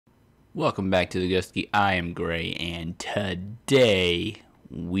Welcome back to the Ghost Key. I am Gray, and today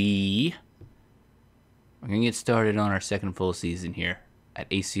we are going to get started on our second full season here at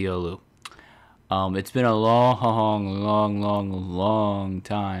AC Oulu. It's been a long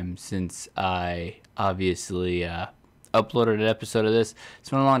time since I obviously uploaded an episode of this. It's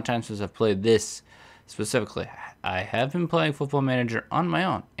been a long time since I've played this specifically. I have been playing Football Manager on my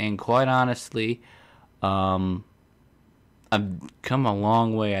own, and quite honestly, I've come a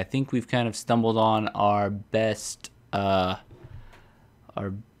long way. I think we've kind of stumbled on our best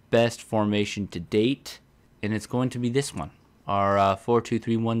formation to date, and it's going to be this one, our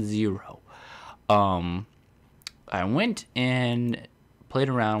 4-2-3-1-0. I went and played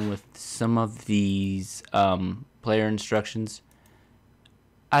around with some of these player instructions.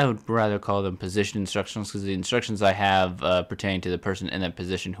 I would rather call them position instructions because the instructions I have pertain to the person in that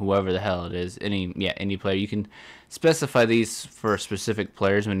position, whoever the hell it is. Any player. You can specify these for specific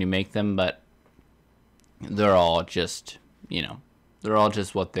players when you make them, but they're all just, they're all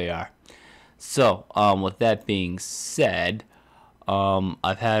just what they are. So, with that being said,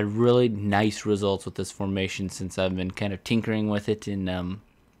 I've had really nice results with this formation since I've been kind of tinkering with it, and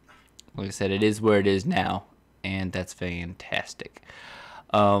like I said, it is where it is now, and that's fantastic.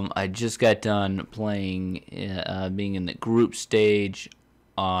 I just got done playing, being in the group stage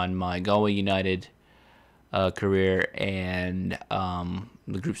on my Galway United career, and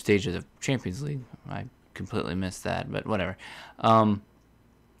the group stage of the Champions League. I completely missed that, but whatever.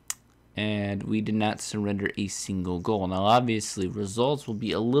 And we did not surrender a single goal. Now, obviously, results will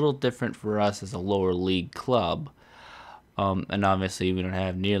be a little different for us as a lower league club, and obviously we don't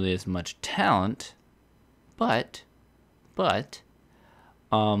have nearly as much talent, but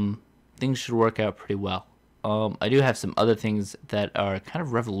things should work out pretty well. I do have some other things that are kind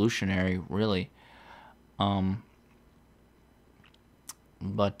of revolutionary, really. But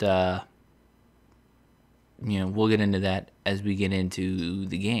we'll get into that as we get into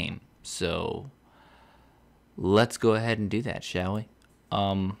the game. So let's go ahead and do that, shall we?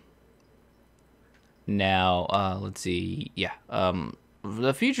 Now, let's see. Yeah,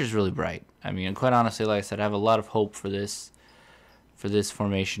 the future's really bright. I mean, quite honestly, like I said, I have a lot of hope for this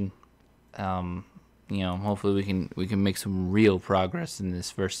formation. Hopefully we can make some real progress in this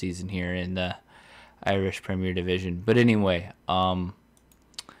first season here in the Irish Premier Division. But anyway,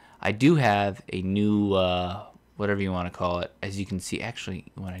 I do have a new whatever you want to call it. As you can see, actually,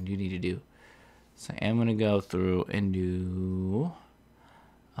 what I do need to do. So I am gonna go through and do.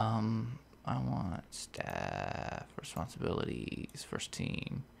 I want staff responsibilities, first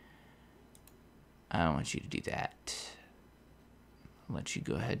team. I want you to do that. I'll let you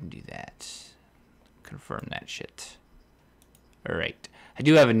go ahead and do that. Confirm that shit. Alright. I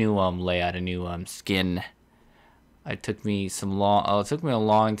do have a new layout, a new skin. It took me a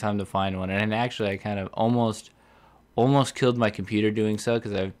long time to find one, and actually I kind of almost killed my computer doing so,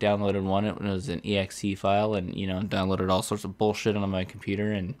 because I've downloaded one. It was an exe file, and downloaded all sorts of bullshit on my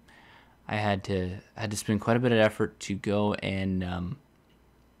computer, and I had to spend quite a bit of effort to go and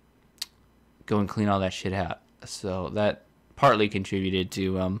clean all that shit out. So that partly contributed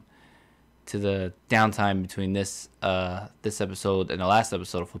to the downtime between this episode and the last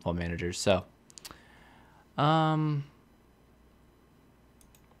episode of Football Manager. So we'll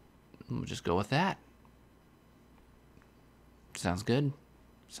just go with that. Sounds good.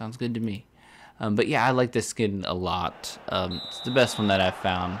 Sounds good to me. But yeah, I like this skin a lot. It's the best one that I've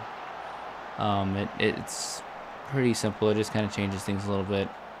found. It's pretty simple. It just kind of changes things a little bit.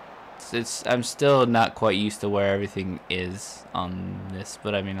 I'm still not quite used to where everything is on this,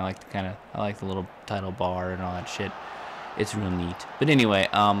 but I mean, I like the little title bar and all that shit. It's real neat. But anyway,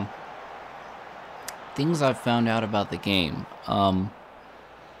 things I've found out about the game. I've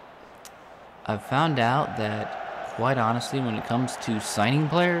found out that, quite honestly, when it comes to signing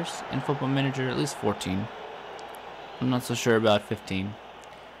players in Football Manager, at least 14, I'm not so sure about 15,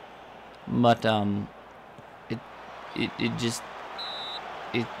 but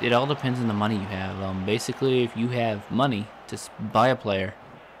it all depends on the money you have. Basically, if you have money to buy a player,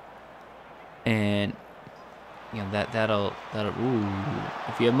 and that'll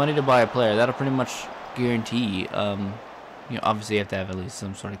if you have money to buy a player, that'll pretty much guarantee. Obviously you have to have at least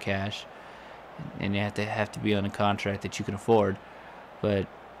some sort of cash, and you have to be on a contract that you can afford. But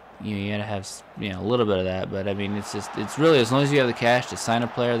you gotta have a little bit of that. But I mean, it's really, as long as you have the cash to sign a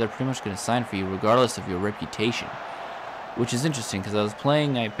player, they're pretty much gonna sign for you regardless of your reputation. Which is interesting, because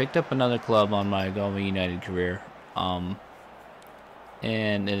I picked up another club on my Galway United career, and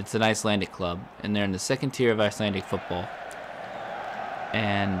it's an Icelandic club, and they're in the second tier of Icelandic football,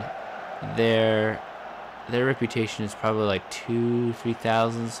 and their reputation is probably like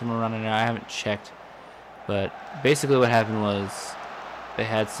 2,000-3,000, somewhere around there. I haven't checked, but basically what happened was they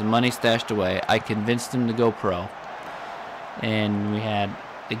had some money stashed away. I convinced them to go pro, and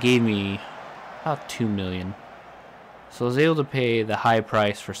they gave me about $2 million. So I was able to pay the high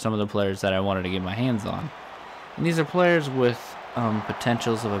price for some of the players that I wanted to get my hands on. And these are players with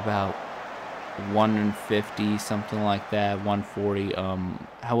potentials of about 150, something like that, 140.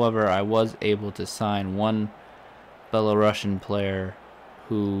 However, I was able to sign one Belarusian player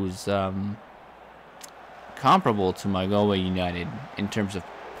who's comparable to my Galway United in terms of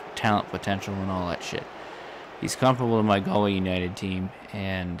talent potential and all that shit. He's comparable to my Galway United team,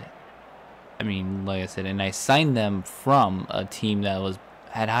 and I mean, like I said, and I signed them from a team that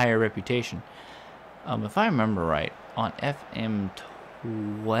had higher reputation. If I remember right, on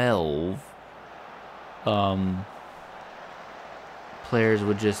FM12, players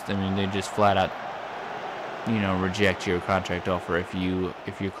would they just flat out, reject your contract offer if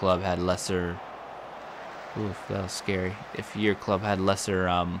your club had lesser. Oof, that was scary. If your club had lesser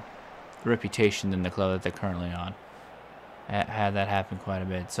reputation than the club that they're currently on. Had that happen quite a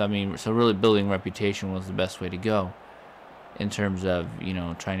bit. So really building reputation was the best way to go in terms of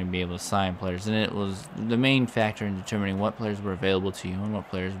trying to be able to sign players, and it was the main factor in determining what players were available to you and what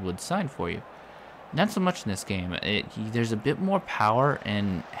players would sign for you. Not so much in this game. There's a bit more power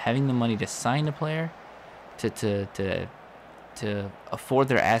in having the money to sign a player, to afford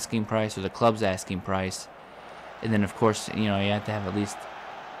their asking price or the club's asking price, and then of course you have to have at least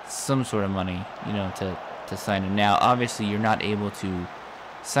some sort of money to sign him. Now, obviously, you're not able to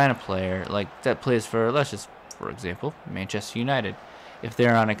sign a player like that plays for, for example, Manchester United. If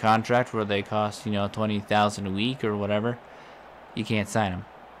they're on a contract where they cost, $20,000 a week or whatever, you can't sign them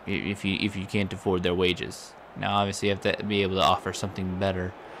if you can't afford their wages. Now, obviously, you have to be able to offer something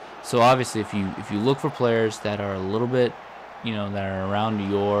better. So, obviously, if you look for players that are a little bit, that are around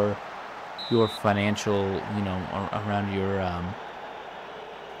your financial, around your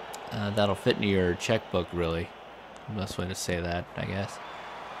that'll fit into your checkbook, really. Best way to say that, I guess.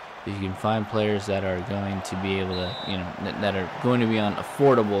 If you can find players that are going to be able to, that are going to be on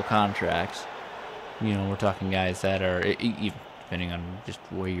affordable contracts. We're talking guys that are, depending on just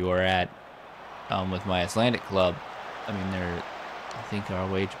where you are at, with my Icelandic club. I think our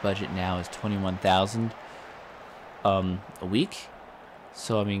wage budget now is $21,000 a week.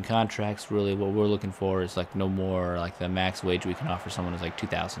 So contracts, really what we're looking for is like no more, like the max wage we can offer someone is like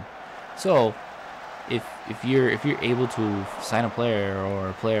 $2,000. So if you're able to sign a player, or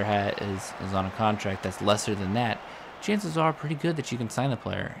a player is on a contract that's lesser than that, chances are pretty good that you can sign the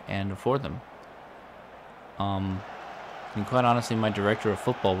player and afford them. And quite honestly, my director of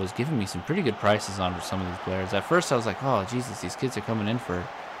football was giving me some pretty good prices on some of these players. At first I was like, oh Jesus, these kids are coming in for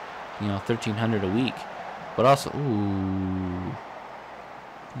 $1,300 a week, but also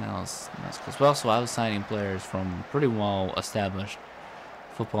that's close. But also, I was signing players from pretty well established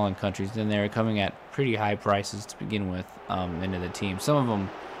footballing countries, and they were coming at pretty high prices to begin with into the team. Some of them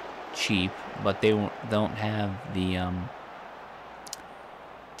cheap, but they don't have the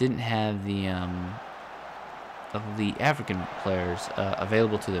didn't have the of the African players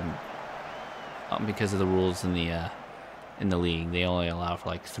available to them because of the rules in the league. They only allow for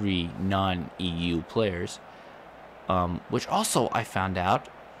like 3 non-EU players, which also I found out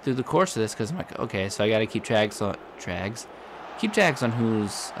through the course of this, because I'm like, okay, so I got to keep tags on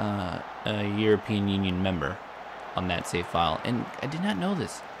who's a European Union member on that save file. And I did not know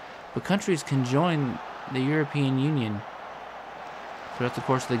this, but countries can join the European Union throughout the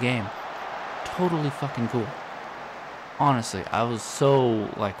course of the game. Totally fucking cool. Honestly, I was so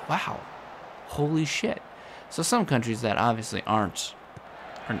like, wow, holy shit. So some countries that obviously aren't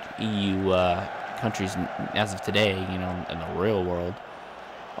EU countries as of today, in the real world,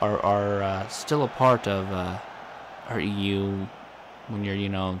 are still a part of our EU when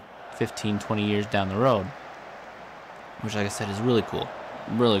you're 15, 20 years down the road, which, like I said, is really cool.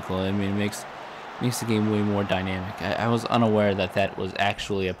 Really cool. It makes the game way more dynamic. I was unaware that was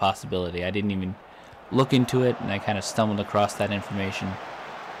actually a possibility. I didn't even look into it, and I kind of stumbled across that information.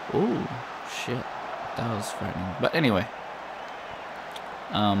 Ooh, shit. That was frightening. But anyway,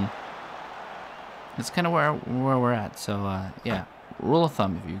 that's kind of where we're at. So yeah, rule of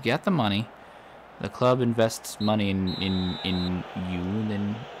thumb: if you get the money, the club invests money in you,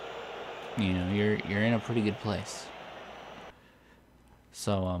 then you're in a pretty good place.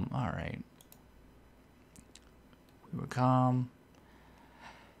 So all right, we were calm.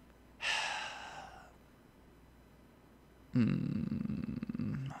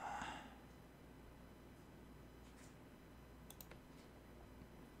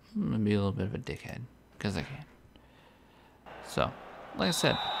 I'm gonna be a little bit of a dickhead. because I can. So, like I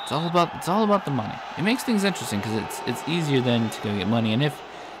said, it's all about the money. It makes things interesting because it's easier then to go get money. And if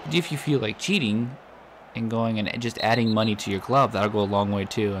you feel like cheating and going and just adding money to your club, that'll go a long way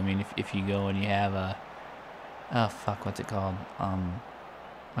too. I mean, if you go and you have a what's it called?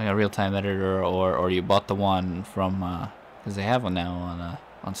 Like a real-time editor, or you bought the one from because they have one now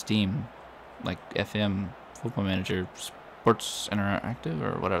on Steam, like FM Football Manager Sports Interactive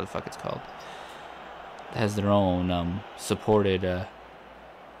or whatever the fuck it's called. It has their own supported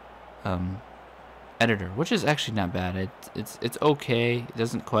editor, which is actually not bad. It's okay. It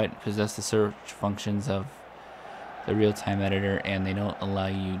doesn't quite possess the search functions of the real-time editor, and they don't allow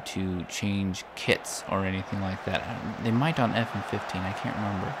you to change kits or anything like that. They might on FM14, I can't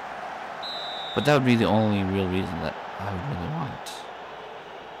remember. But that would be the only real reason that I would really want.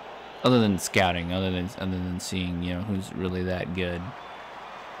 Other than scouting, other than seeing, you know, who's really that good.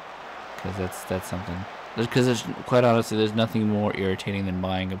 Because that's something. Because quite honestly, there's nothing more irritating than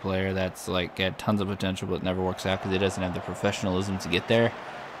buying a player that's like got tons of potential but never works out because it doesn't have the professionalism to get there.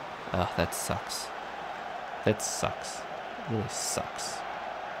 That sucks. That sucks. It really sucks.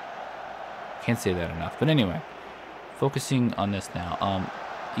 Can't say that enough. But anyway, focusing on this now.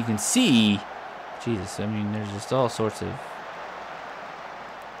 You can see, Jesus. I mean, there's just all sorts of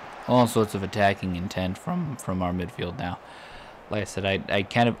attacking intent from our midfield now. Like I said, I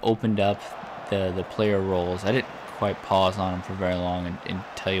kind of opened up the player roles. I didn't quite pause on them for very long and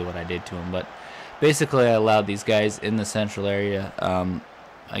tell you what I did to them, but basically I allowed these guys in the central area.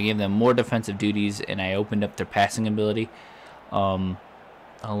 I gave them more defensive duties, and I opened up their passing ability a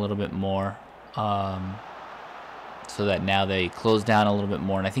little bit more, so that now they close down a little bit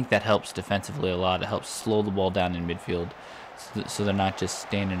more, and I think that helps defensively a lot. It helps slow the ball down in midfield, so they're not just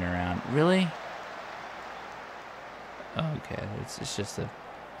standing around. Really? Okay, it's just it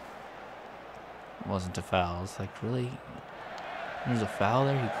wasn't a foul. It's like, really? There's a foul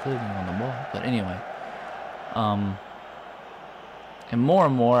there? He clearly won the ball. But anyway, and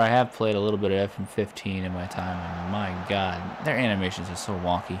more, I have played a little bit of FM15 in my time, and my God, their animations are so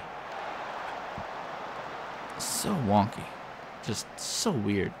wonky. So wonky. Just so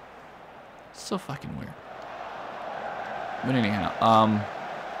weird. So fucking weird. But anyhow,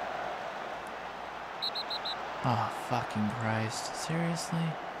 oh, fucking Christ. Seriously?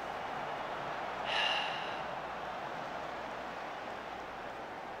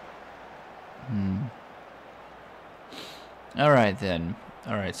 Alright then.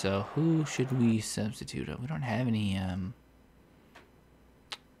 Alright, so who should we substitute? We don't have any,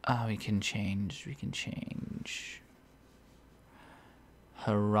 we can change.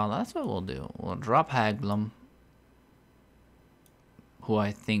 Hurrah, that's what we'll do. We'll drop Hagblum, who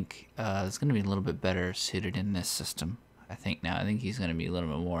I think is going to be a little bit better suited in this system. I think he's going to be a little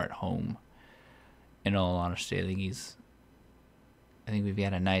bit more at home. In all honesty, I think we've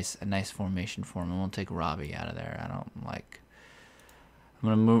got a nice formation for him, and we'll take Robbie out of there. I'm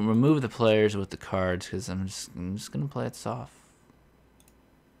gonna remove the players with the cards because I'm just gonna play it soft.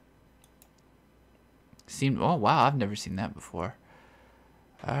 Oh wow, I've never seen that before.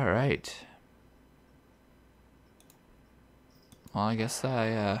 All right. Well, I guess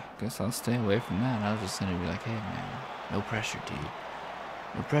I'll stay away from that. I was just gonna be like, hey man, no pressure, dude.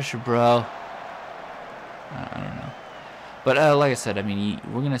 No pressure, bro. I don't know. But like I said, I mean,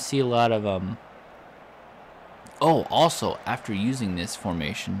 we're gonna see a lot of Oh, also, after using this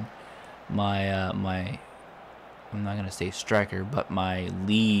formation, my I'm not gonna say striker, but my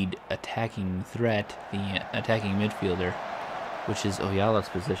lead attacking threat, the attacking midfielder, which is Oyala's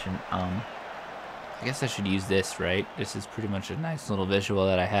position. I guess I should use this, right? This is pretty much a nice little visual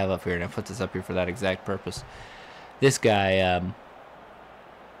that I have up here, and I put this up here for that exact purpose. This guy,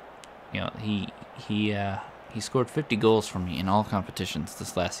 you know, he scored 50 goals for me in all competitions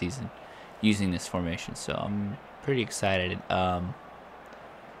this last season using this formation, so I'm pretty excited. I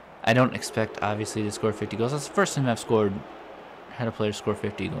don't expect, obviously, to score 50 goals. That's the first time I've had a player score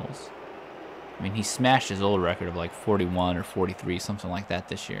 50 goals. I mean, he smashed his old record of like 41 or 43, something like that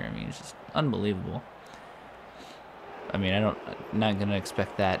this year. I mean, it's just unbelievable. I mean, I'm not going to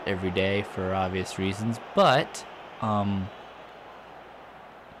expect that every day for obvious reasons, but, you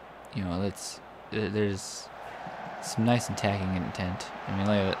know, there's some nice attacking intent. I mean,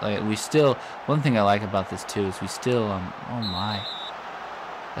 like we still, one thing I like about this too is we still, oh my,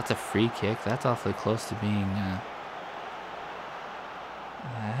 that's a free kick. That's awfully close to being,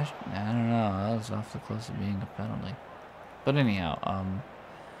 I don't know, that was awfully close to being a penalty. But anyhow,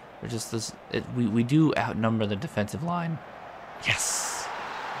 there's just this, we do outnumber the defensive line. Yes!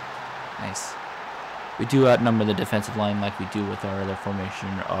 Nice. We do outnumber the defensive line like we do with our other formation,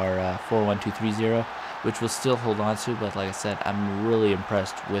 our 4-1-2-3-0, which we'll still hold on to. But like I said, I'm really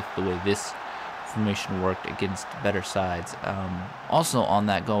impressed with the way this formation worked against better sides. Also on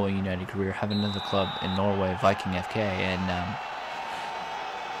that Galway United career, have another club in Norway, Viking FK, and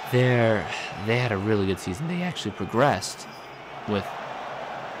they had a really good season. They actually progressed with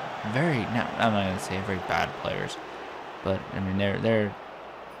I'm not going to say very bad players, but I mean they're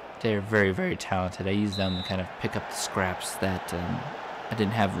very, very talented. I use them to kind of pick up the scraps that I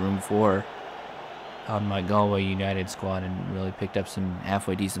didn't have room for on my Galway United squad, and really picked up some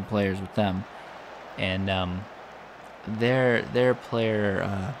halfway decent players with them. And their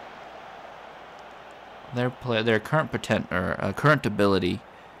current ability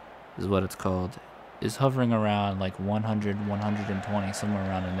is what it's called, is hovering around like 100, 120, somewhere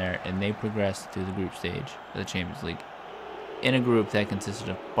around in there, and they progressed through the group stage of the Champions League in a group that consisted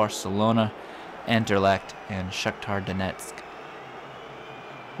of Barcelona, Anderlecht, and Shakhtar Donetsk,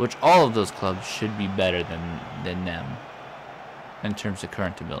 which all of those clubs should be better than them in terms of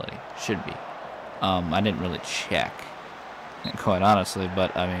current ability. Should be. I didn't really check, quite honestly,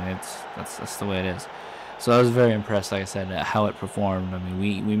 but I mean that's the way it is. So I was very impressed, like I said, at how it performed. I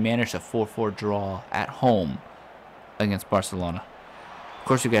mean, we managed a 4-4 draw at home against Barcelona. Of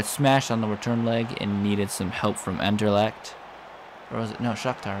course, we got smashed on the return leg and needed some help from Anderlecht. Or was it? No,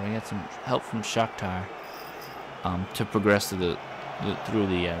 Shakhtar. We got some help from Shakhtar to progress through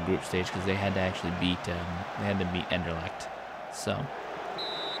the group stage, because they had to actually beat Anderlecht. So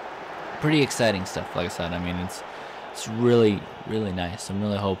pretty exciting stuff. Like I said, I mean it's really, really nice. I'm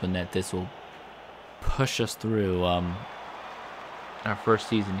really hoping that this will push us through our first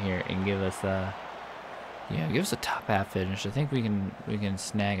season here and give us a top half finish. I think we can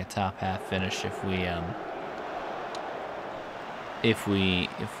snag a top half finish if we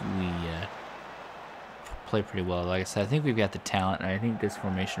play pretty well. Like I said, I think we've got the talent, and I think this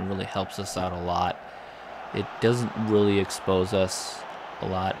formation really helps us out a lot. It doesn't really expose us a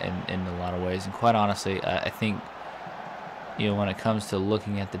lot in a lot of ways, and quite honestly, I think when it comes to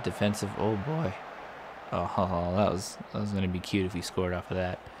looking at the defensive, oh boy, that was going to be cute if he scored off of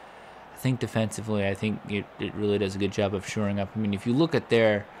that. I think defensively, I think it really does a good job of shoring up. I mean, if you look at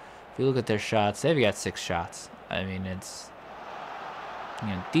their shots, they've got 6 shots. I mean, it's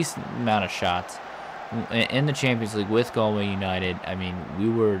decent amount of shots in the Champions League with Galway United. I mean, we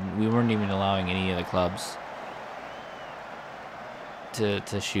weren't even allowing any of the clubs to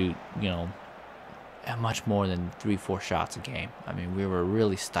shoot much more than 3-4 shots a game. I mean, we were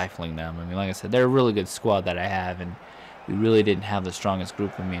really stifling them. I mean, like I said, they're a really good squad that I have, and we really didn't have the strongest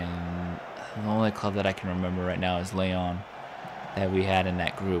group. I mean, the only club that I can remember right now is Leon that we had in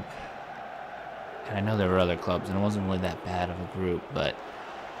that group. And I know there were other clubs, and it wasn't really that bad of a group, but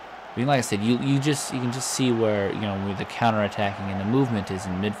I mean, like I said, you can just see where with the counterattacking and the movement is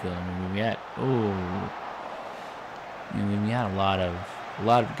in midfield. I mean, we had a lot of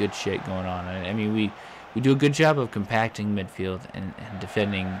good shit going on. I mean, we do a good job of compacting midfield and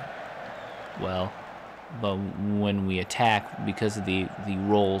defending well, but when we attack, because of the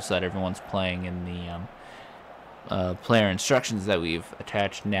roles that everyone's playing and the player instructions that we've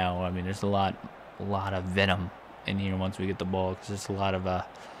attached now, I mean, there's a lot of venom in here once we get the ball, because there's a lot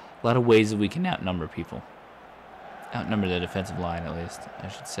of ways that we can outnumber the defensive line, at least I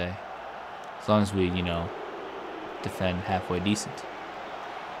should say, as long as we defend halfway decent.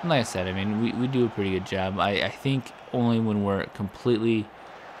 And like I said, I mean, we do a pretty good job. I think only when we're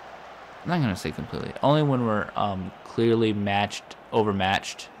only when we're clearly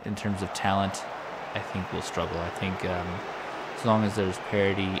overmatched in terms of talent, I think we'll struggle. I think as long as there's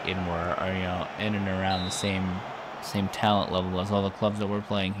parity and we're in and around the same talent level as all the clubs that we're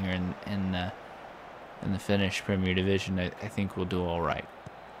playing here in the Finnish Premier Division, I think we'll do all right.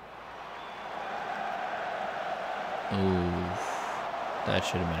 Ooh, that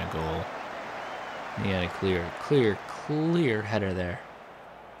should have been a goal. He had a clear header there.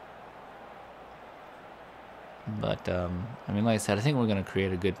 But I mean, like I said, I think we're going to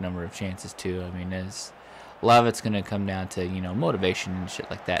create a good number of chances too. I mean, a lot of it's going to come down to motivation and shit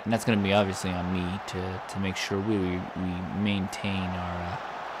like that, and that's going to be obviously on me to make sure we maintain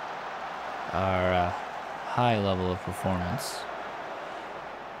our high level of performance.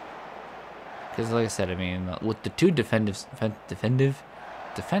 Because like I said, I mean, with the two defensive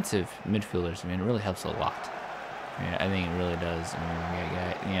midfielders, I mean, it really helps a lot. I mean, I think it really does.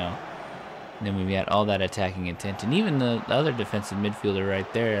 I mean, then we've got all that attacking intent, and even the other defensive midfielder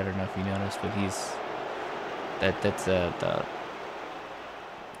right there. I don't know if you noticed, but that's wait,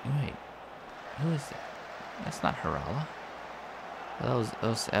 who is that? That's not Harala. That was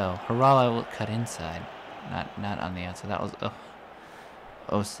Harala will cut inside, not on the outside. That was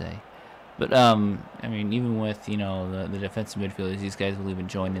Ose. But I mean, even with the defensive midfielders, these guys will even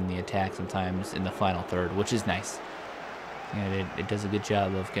join in the attack sometimes in the final third, which is nice. It does a good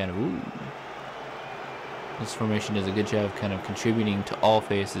job of kind of this formation does a good job of kind of contributing to all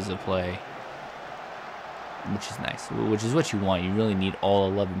phases of play, which is nice. Which is what you want. You really need all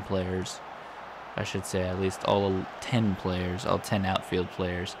 11 players. I should say at least all 10 players, all 10 outfield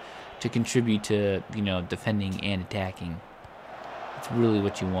players, to contribute to defending and attacking. It's really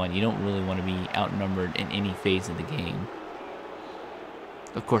what you want. You don't really want to be outnumbered in any phase of the game.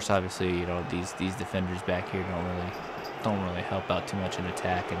 Of course, obviously, these defenders back here don't really help out too much in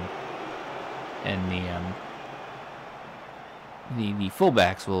attack, and the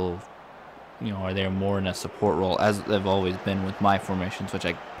fullbacks will are there more in a support role, as they've always been with my formations, which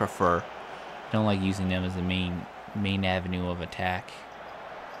I prefer. I don't like using them as the main avenue of attack.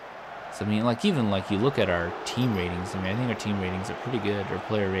 So I mean, even you look at our team ratings. I mean, I think our team ratings are pretty good. Our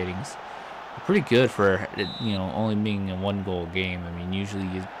player ratings are pretty good for only being a 1-goal game. I mean, usually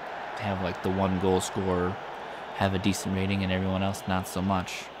you have the 1-goal scorer have a decent rating, and everyone else not so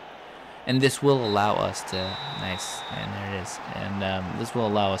much. And this will allow us to and there it is. And this will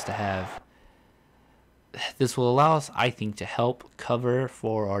allow us to have. This will allow us, I think, to help cover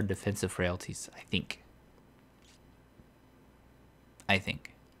for our defensive frailties. I think.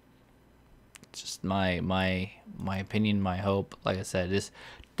 It's just my opinion, my hope. Like I said,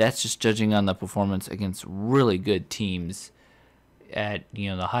 that's just judging on the performance against really good teams at the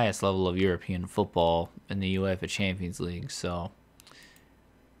highest level of European football in the UEFA Champions League. So,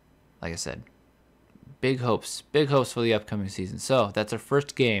 like I said, big hopes for the upcoming season. So that's our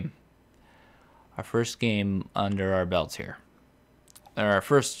first game. Our first game under our belts here. Or our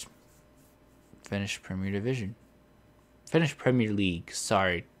first Finnish Premier Division. Finnish Premier League.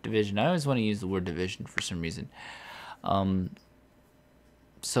 Sorry, division. I always want to use the word division for some reason.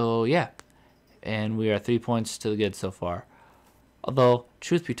 So, yeah. And we are 3 points to the good so far. Although,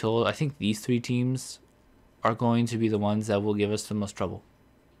 truth be told, I think these 3 teams are going to be the ones that will give us the most trouble.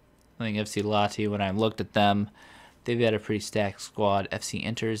 I think FC Lahti, when I looked at them, they've got a pretty stacked squad. FC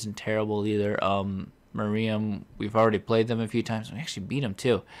Inter isn't terrible either. Mariam, we've already played them a few times. We actually beat them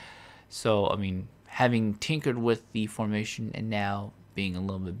too. So, I mean, having tinkered with the formation and now being a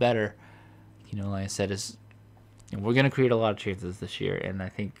little bit better, like I said, we're going to create a lot of chances this year. And I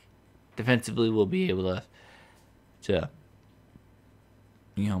think defensively we'll be able to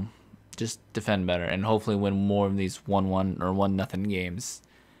just defend better and hopefully win more of these 1-1 or 1-0 games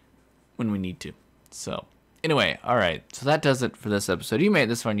when we need to. So, anyway, all right. So that does it for this episode. You made it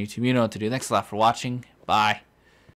this far on YouTube. You know what to do. Thanks a lot for watching. Bye.